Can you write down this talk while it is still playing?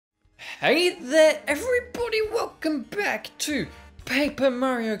Hey there everybody, welcome back to Paper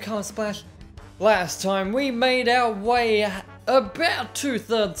Mario Kart Splash. Last time we made our way about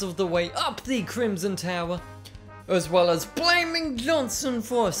 2/3 of the way up the Crimson Tower, as well as blaming Johnson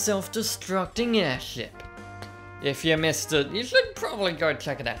for a self-destructing airship. If you missed it, you should probably go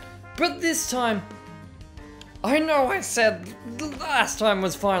check it out. But this time, I know I said last time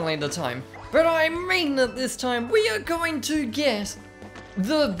was finally the time, but I mean that this time we are going to get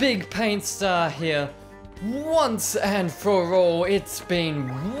the big paint star here once and for all. It's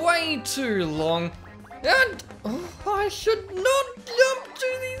been way too long, and I should not jump to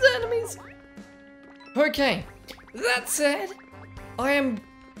these enemies. Okay, that said, I am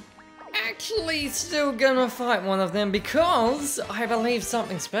actually still gonna fight one of them because I believe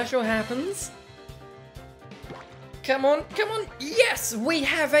something special happens. Come on, come on. Yes, we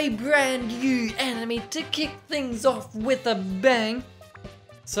have a brand new enemy to kick things off with a bang.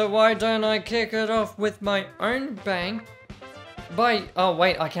 So why don't I kick it off with my own bang? Oh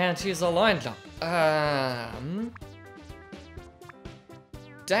wait, I can't use a line jump.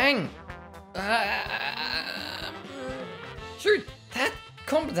 Dang. Shoot, that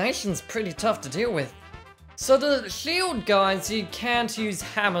combination's pretty tough to deal with. So the shield guys you can't use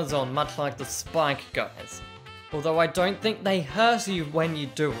hammers on, much like the spike guys. Although I don't think they hurt you when you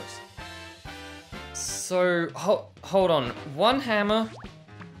do it. So, hold on. One hammer,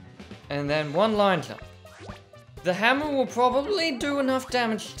 and then one line jump. The hammer will probably do enough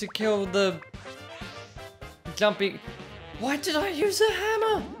damage to kill the jumpy... Why did I use a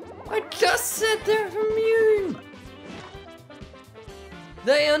hammer? I just said they're immune!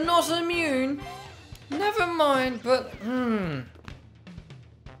 They are not immune. Never mind, but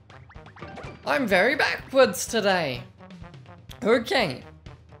I'm very backwards today. Okay,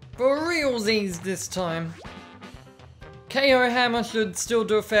 for realsies this time. KO hammer should still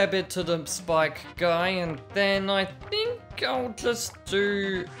do a fair bit to the spike guy, and then I think I'll just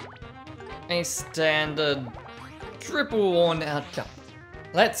do a standard triple worn out jump.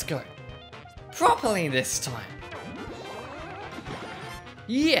 Let's go. Properly this time.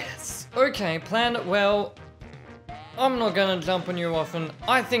 Yes, okay, planned it well. I'm not gonna jump on you often.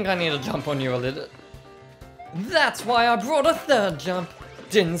 I think I need to jump on you a little. That's why I brought a third jump.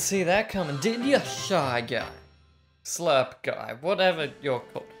 Didn't see that coming, did you, shy guy? Slurp guy, whatever you're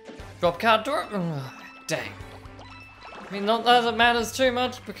called. Drop card door? Dang. I mean, not that it matters too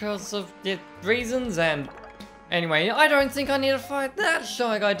much because of reasons, and anyway, I don't think I need to fight that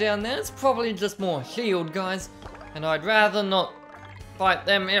shy guy down there. It's probably just more shield guys, and I'd rather not fight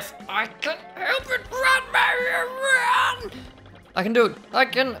them if I can help it. Run, Mario, run! I can do it. I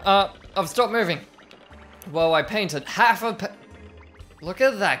can, I've stopped moving. Well, I painted half a Look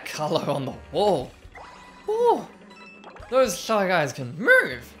at that color on the wall. Ooh. Those shy guys can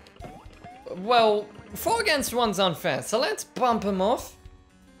move. Well, 4 against 1's unfair, so let's bump him off.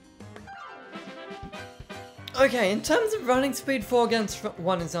 Okay, in terms of running speed, 4 against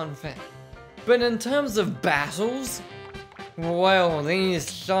 1 is unfair. But in terms of battles, well,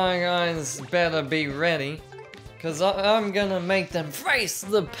 these shy guys better be ready. Because I'm gonna make them face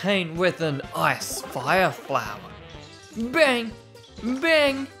the pain with an ice fire flower. Bang!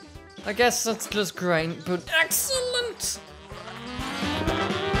 Bang! I guess that's just great, but excellent!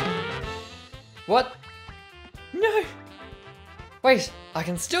 What? No! Wait, I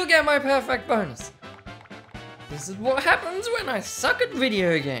can still get my perfect bonus. This is what happens when I suck at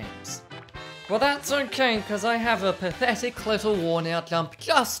video games. Well, that's okay, because I have a pathetic little worn out jump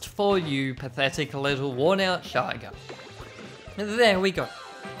just for you, pathetic little worn out shy guy. There we go.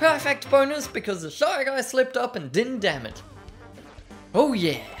 Perfect bonus because the shy guy slipped up and didn't damage. Oh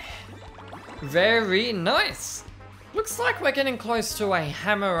yeah. Very nice. Looks like we're getting close to a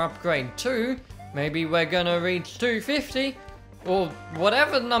hammer upgrade too. Maybe we're gonna reach 250 or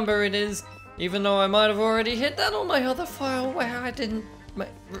whatever number it is, even though I might have already hit that on my other file where I didn't,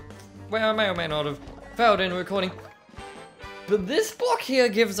 where I may or may not have failed in recording. But this block here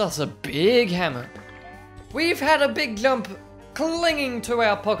gives us a big hammer. We've had a big jump clinging to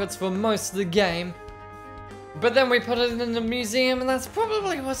our pockets for most of the game. But then we put it in the museum, and that's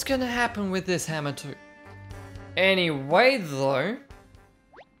probably what's gonna happen with this hammer too. Anyway though...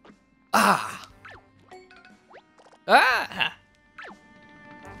 Ah! Ah!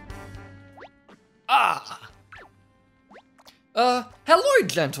 Ah! Hello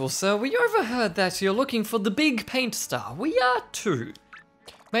gentle sir, we overheard that you're looking for the big paint star. We are too.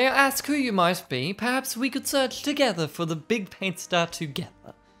 May I ask who you might be? Perhaps we could search together for the big paint star together.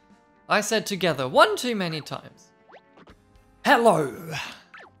 I said together one too many times. Hello.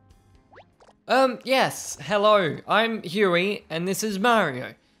 Yes, hello, I'm Huey, and this is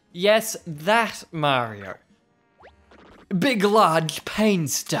Mario. Yes, that Mario. Big large paint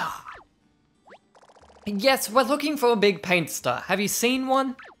star. Yes, we're looking for a big paint star. Have you seen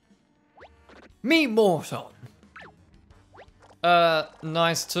one? Me, Morton.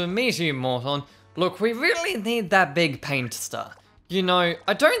 Nice to meet you, Morton. Look, we really need that big paint star. You know,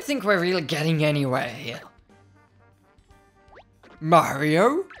 I don't think we're really getting anywhere here.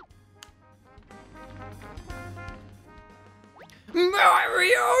 Mario?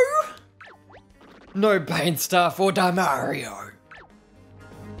 Mario? No paint star for the Mario.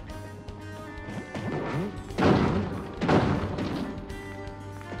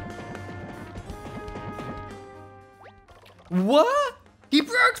 What? He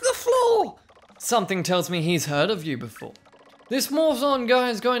broke the floor! Something tells me he's heard of you before. This Morton guy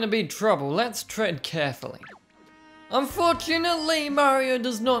is going to be trouble. Let's tread carefully. Unfortunately, Mario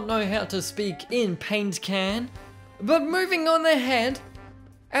does not know how to speak in paint can. But moving on ahead,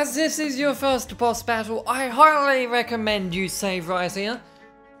 as this is your first boss battle, I highly recommend you save right here.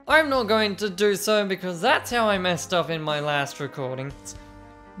 I'm not going to do so because that's how I messed up in my last recordings.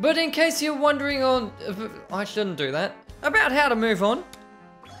 But in case you're wondering on, I shouldn't do that, about how to move on,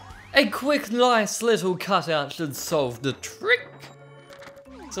 a quick nice little cutout should solve the trick.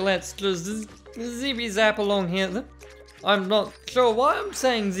 So let's just zippy zap along here. I'm not sure why I'm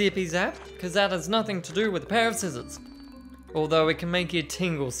saying zippy zap, because that has nothing to do with a pair of scissors. Although it can make you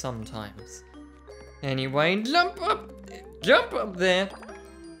tingle sometimes. Anyway, jump up there,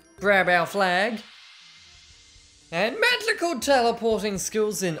 grab our flag, and magical teleporting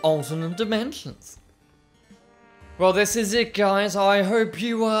skills in alternate dimensions. Well, this is it, guys. I hope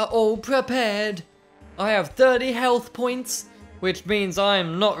you are all prepared. I have 30 health points, which means I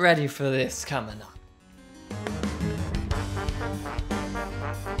am not ready for this coming up.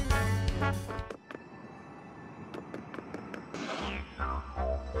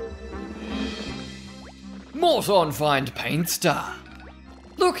 Morton find paint star.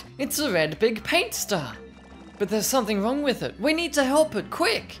 Look, it's a red big paint star. But there's something wrong with it. We need to help it,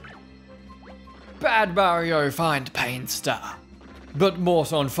 quick. Bad Mario find paint star. But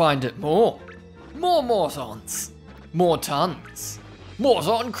Morton find it more. More Mortons. More tons.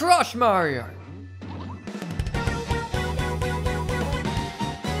 Morton crush Mario.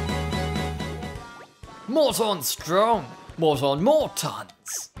 Morton strong. Morton more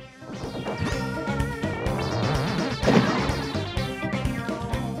tons.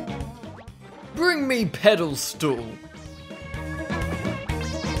 Bring me pedal stool.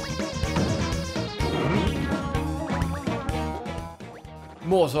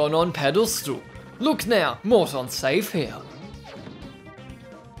 Morton on pedal stool. Look now, Morton's safe here.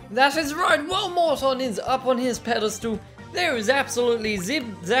 That is right, while Morton is up on his pedestal, there is absolutely zip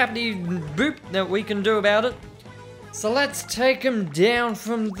zappity boop that we can do about it. So let's take him down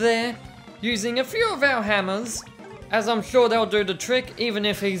from there, using a few of our hammers, as I'm sure they'll do the trick, even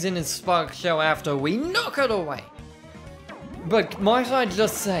if he's in his spark shell after we knock it away. But might I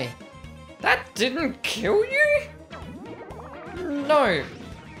just say, that didn't kill you? No.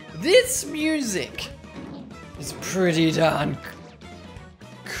 This music is pretty darn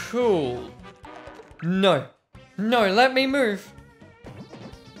cool. No. No, let me move.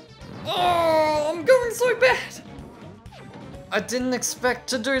 Oh, I'm going so bad. I didn't expect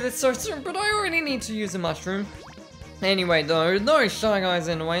to do this so soon, but I already need to use a mushroom. Anyway though, no Shy Guys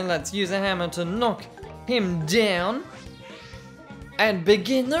in the way, let's use a hammer to knock him down. And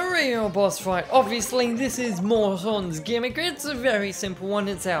begin the real boss fight. Obviously this is Morton's gimmick, it's a very simple one,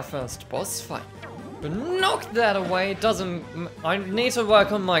 it's our first boss fight. But knock that away, it doesn't... I need to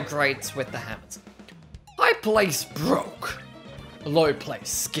work on my grates with the hammers. High place broke. Low place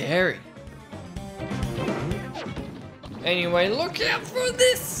scary. Anyway, look out for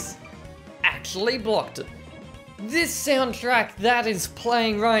this! Actually blocked it. This soundtrack that is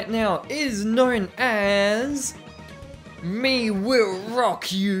playing right now is known as Me Will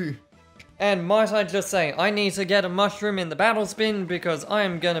Rock You. And might I just say, I need to get a mushroom in the battle spin because I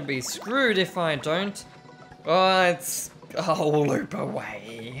am gonna be screwed if I don't. Oh, it's a whole loop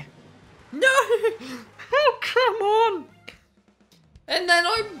away. No! Oh, come on! And then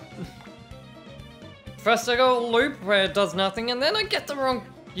first I go a loop where it does nothing and then I get the wrong...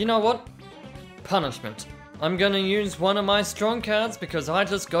 You know what? Punishment. I'm gonna use one of my strong cards because I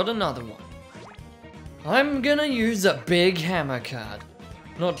just got another one. I'm gonna use a big hammer card.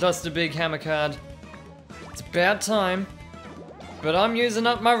 Not just a big hammer card. It's about time. But I'm using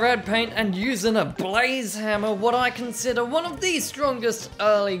up my red paint and using a blaze hammer, what I consider one of the strongest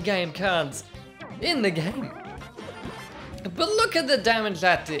early game cards in the game. But look at the damage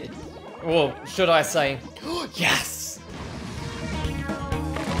that did. Or should I say, yes!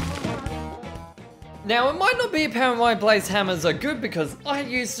 Now, it might not be apparent why blaze hammers are good because I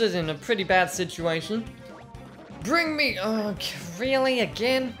used it in a pretty bad situation. Bring me, oh, really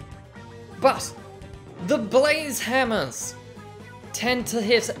again? But the blaze hammers tend to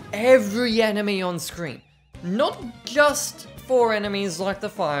hit every enemy on screen. Not just for enemies like the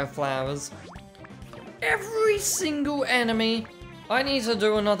fire flowers. Every single enemy. I need to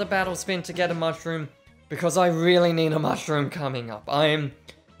do another battle spin to get a mushroom because I really need a mushroom coming up. I am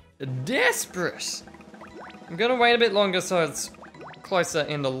desperate. I'm gonna wait a bit longer so it's closer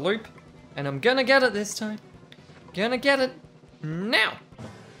in the loop, and I'm gonna get it this time. Gonna get it now.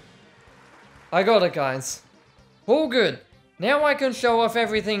 I got it, guys. All good. Now I can show off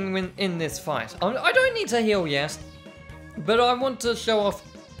everything in this fight. I don't need to heal yet, but I want to show off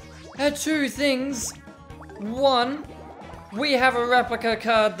two things. One, we have a replica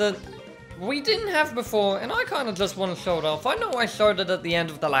card that we didn't have before, and I kind of just want to show it off. I know I showed it at the end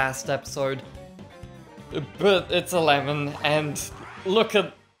of the last episode, but it's 11, and look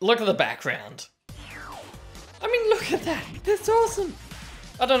at the background. I mean, look at that. That's awesome.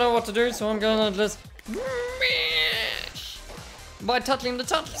 I don't know what to do, so I'm gonna just smash by touching the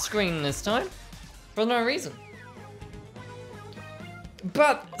touch screen this time for no reason.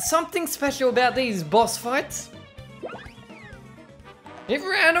 But something special about these boss fights. It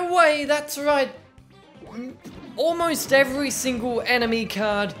ran away, that's right. Almost every single enemy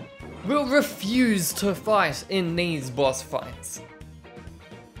card will refuse to fight in these boss fights.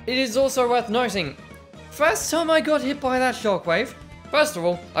 It is also worth noting, first time I got hit by that shockwave, first of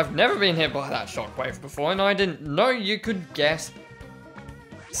all, I've never been hit by that shockwave before, and I didn't know you could get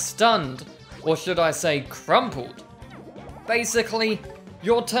stunned, or should I say crumpled. Basically,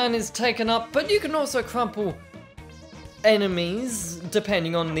 your turn is taken up, but you can also crumple enemies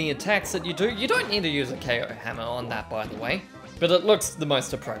depending on the attacks that you do. You don't need to use a KO hammer on that, by the way, but it looks the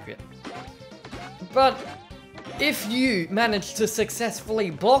most appropriate. But if you manage to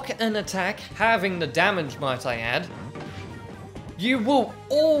successfully block an attack, having the damage, might I add, you will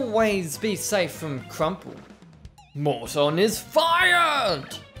always be safe from crumple. Morton is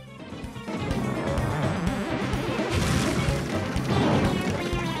fired!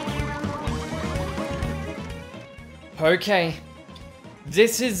 Okay,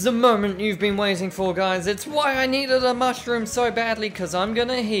 this is the moment you've been waiting for, guys. It's why I needed a mushroom so badly, because I'm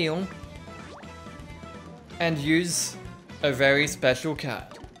gonna heal and use a very special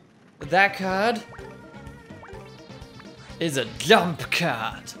card. That card is a jump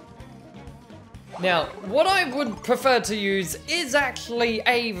card. Now, what I would prefer to use is actually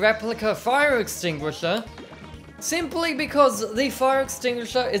a replica fire extinguisher, simply because the fire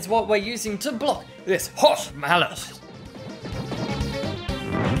extinguisher is what we're using to block this hot mallet.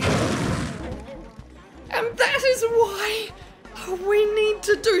 And that is why we need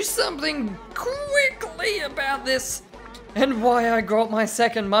to do something quickly about this, and why I got my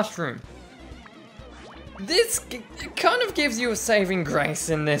second mushroom. This kind of gives you a saving grace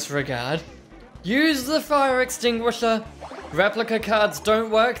in this regard. Use the fire extinguisher. Replica cards don't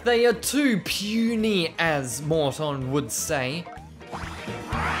work, they are too puny, as Morton would say.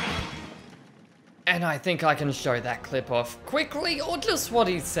 And I think I can show that clip off quickly, or just what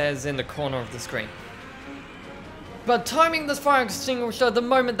he says in the corner of the screen. But timing this fire extinguisher the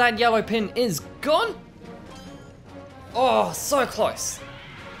moment that yellow pin is gone. Oh, so close.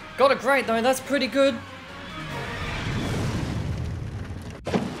 Got it great though, that's pretty good.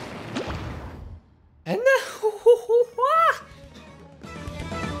 And then,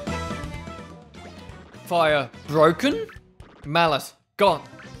 fire broken, mallet gone.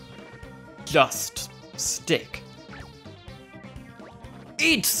 Just stick.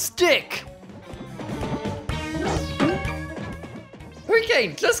 Eat stick! Okay,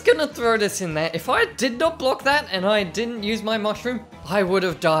 just gonna throw this in there. If I did not block that and I didn't use my mushroom, I would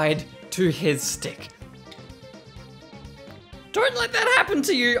have died to his stick. Don't let that happen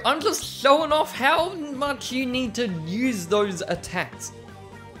to you. I'm just showing off how much you need to use those attacks.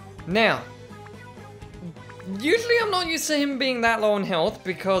 Now, usually I'm not used to him being that low on health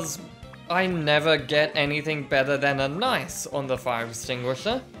because I never get anything better than a nice on the fire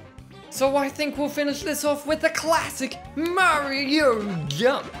extinguisher. So I think we'll finish this off with the classic Mario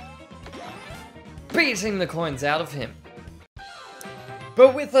jump, beating the coins out of him.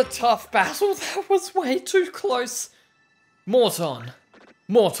 But with a tough battle, that was way too close. Morton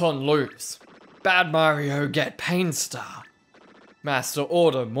lose. Bad Mario get Pain Star. Master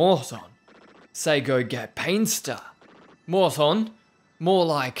Order Morton. Say go get Pain Star. Morton, more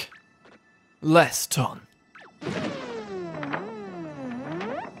like less ton.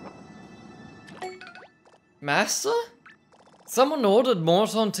 Master? Someone ordered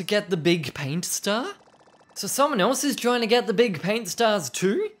Morton to get the big paint star? So someone else is trying to get the big paint stars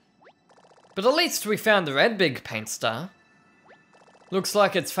too? But at least we found the red big paint star. Looks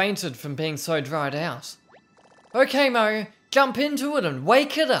like it's fainted from being so dried out. Okay, Mario, jump into it and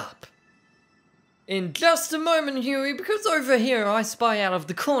wake it up. In just a moment, Huey, because over here I spy out of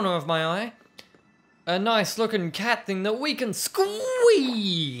the corner of my eye a nice looking cat thing that we can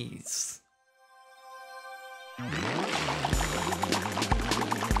squeeze.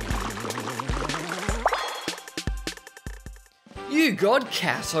 You got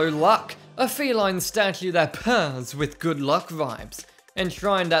Cat-O-Luck, a feline statue that purrs with good luck vibes,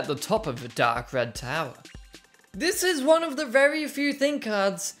 enshrined at the top of a dark red tower. This is one of the very few think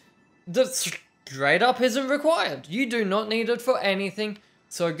cards that straight up isn't required. You do not need it for anything,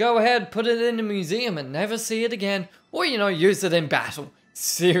 so go ahead, put it in a museum and never see it again, or use it in battle.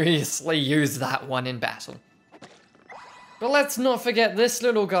 Seriously, use that one in battle. But let's not forget this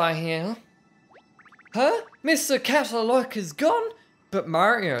little guy here. Huh? Mr. Cat-O-Luck is gone, but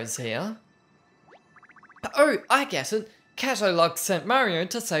Mario's here. Oh, I get it. Cat-O-Luck sent Mario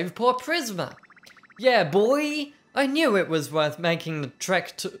to save Port Prisma. Yeah, boy! I knew it was worth making the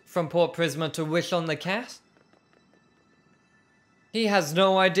trek from Port Prisma to wish on the cat. He has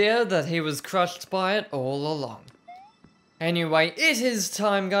no idea that he was crushed by it all along. Anyway, it is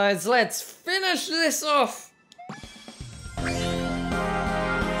time, guys. Let's finish this off!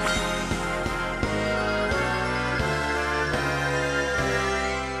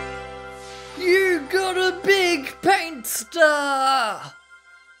 You got a big paint star!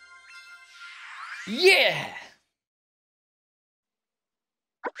 Yeah!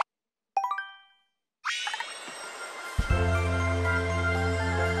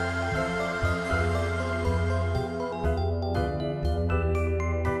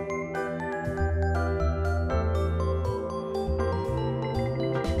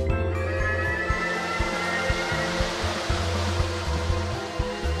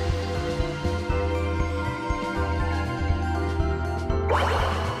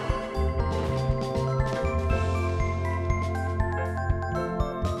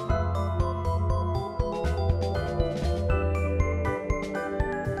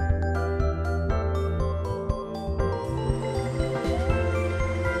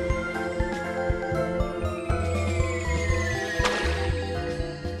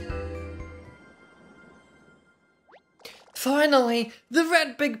 Finally, the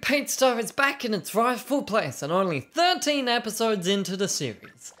red big paint star is back in its rightful place and only 13 episodes into the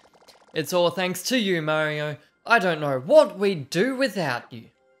series. It's all thanks to you, Mario. I don't know what we'd do without you.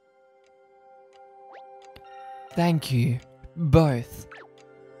 Thank you, both.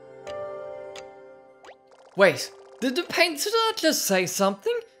 Wait, did the paint star just say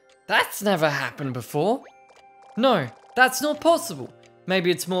something? That's never happened before. No, that's not possible.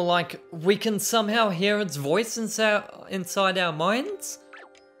 Maybe it's more like we can somehow hear its voice inside our minds?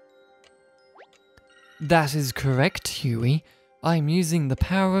 That is correct, Huey. I'm using the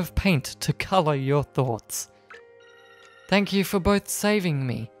power of paint to colour your thoughts. Thank you for both saving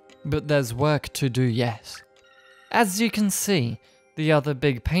me, but there's work to do yet. As you can see, the other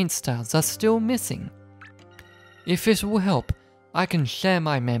big paint stars are still missing. If it will help, I can share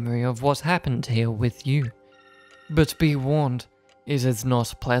my memory of what happened here with you. But be warned, it is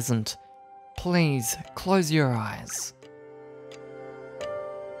not pleasant. Please close your eyes.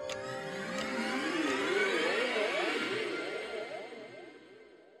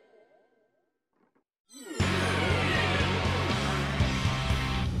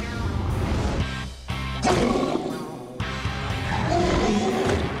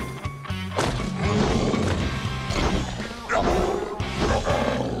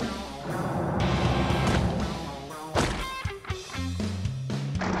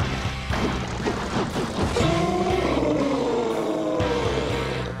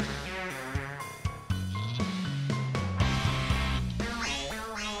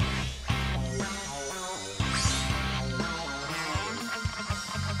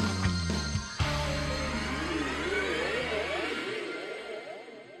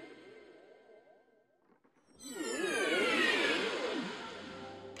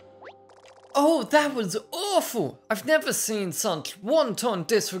 Oh, that was awful! I've never seen such wanton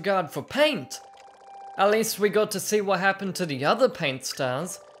disregard for paint. At least we got to see what happened to the other paint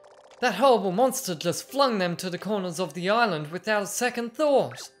stars. That horrible monster just flung them to the corners of the island without a second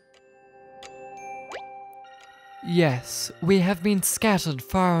thought. Yes, we have been scattered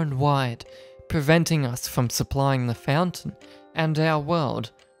far and wide, preventing us from supplying the fountain and our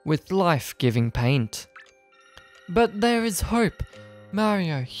world with life-giving paint. But there is hope.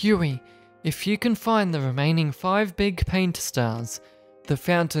 Mario, Huey, If you can find the remaining 5 big paint stars, the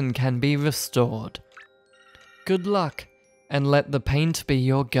fountain can be restored. Good luck, and let the paint be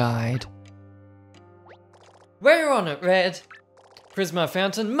your guide. We're on it, Red! Prisma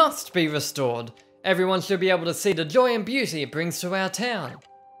Fountain must be restored. Everyone should be able to see the joy and beauty it brings to our town.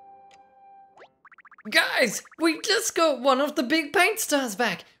 Guys, we just got one of the big paint stars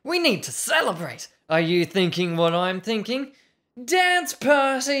back. We need to celebrate. Are you thinking what I'm thinking? Dance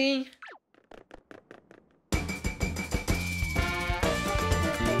party!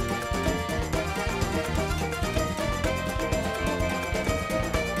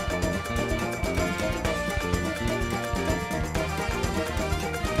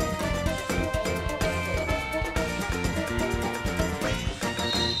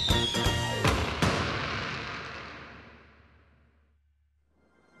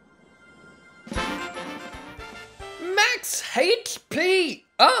 Max HP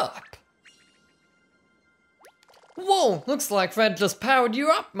up! Whoa, looks like Fred just powered you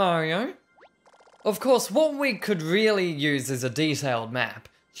up, Mario. Of course, what we could really use is a detailed map,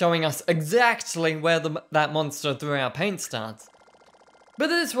 showing us exactly where that monster threw our paint stars. But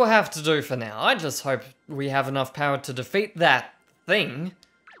this will have to do for now. I just hope we have enough power to defeat that thing.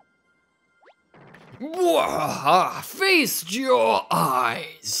 Whoa, feast your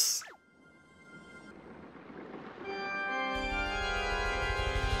eyes!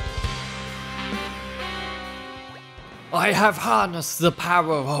 I have harnessed the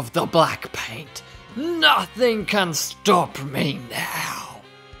power of the black paint. Nothing can stop me now.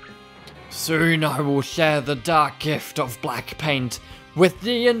 Soon I will share the dark gift of black paint with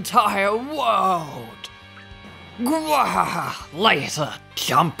the entire world. Gwah! Later,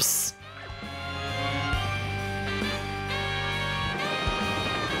 chumps.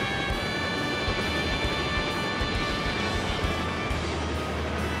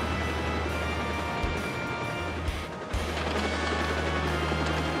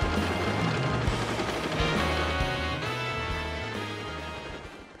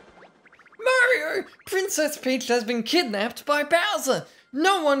 Princess Peach has been kidnapped by Bowser!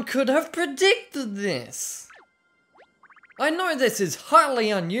 No one could have predicted this! I know this is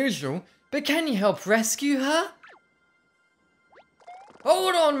highly unusual, but can you help rescue her?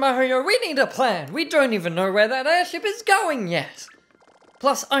 Hold on, Mario, we need a plan! We don't even know where that airship is going yet!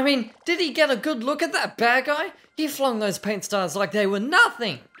 Plus, I mean, did he get a good look at that bad guy? He flung those paint stars like they were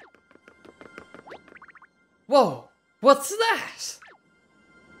nothing! Whoa, what's that?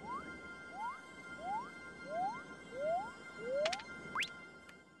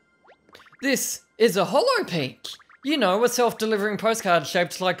 This is a Holo Peach. You know, a self-delivering postcard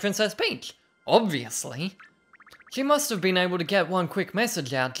shaped like Princess Peach. Obviously. She must have been able to get one quick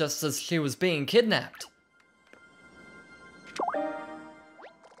message out just as she was being kidnapped.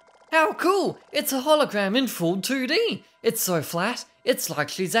 How cool! It's a hologram in full 2D. It's so flat, it's like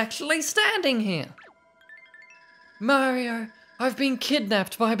she's actually standing here. Mario, I've been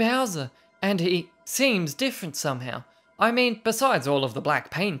kidnapped by Bowser, and he seems different somehow. I mean, besides all of the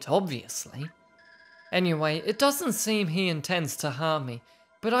black paint, obviously. Anyway, it doesn't seem he intends to harm me,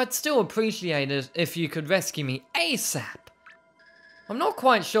 but I'd still appreciate it if you could rescue me ASAP. I'm not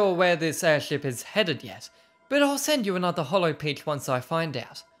quite sure where this airship is headed yet, but I'll send you another Holo Peach once I find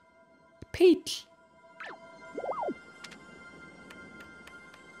out. Peach.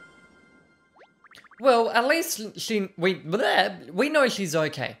 Well, at least we know she's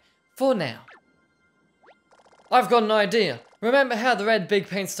okay. For now. I've got an idea. Remember how the red big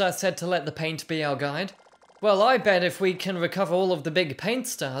paint star said to let the paint be our guide? Well, I bet if we can recover all of the big paint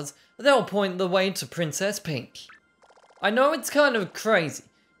stars, they'll point the way to Princess Peach. I know it's kind of crazy,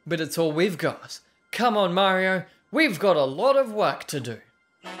 but it's all we've got. Come on, Mario, we've got a lot of work to do.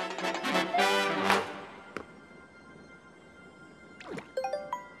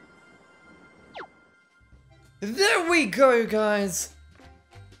 There we go, guys.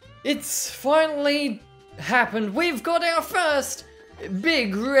 It's finally happened. We've got our first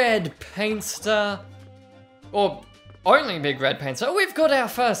big red paint star. Or only big red paint star. We've got our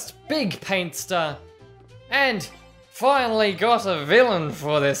first big paint star. And finally got a villain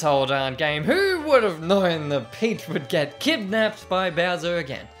for this whole darn game. Who would have known that Peach would get kidnapped by Bowser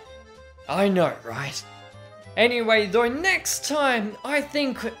again? I know, right? Anyway, though, next time, I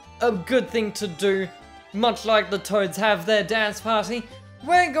think a good thing to do, much like the Toads have their dance party,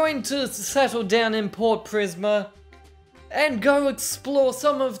 we're going to settle down in Port Prisma and go explore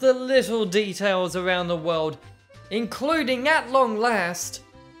some of the little details around the world, including, at long last,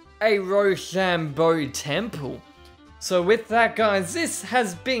 a Rochambeau temple. So with that, guys, this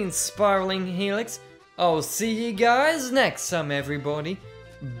has been Spiraling Helix. I'll see you guys next time, everybody.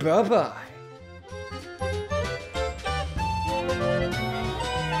 Bye-bye.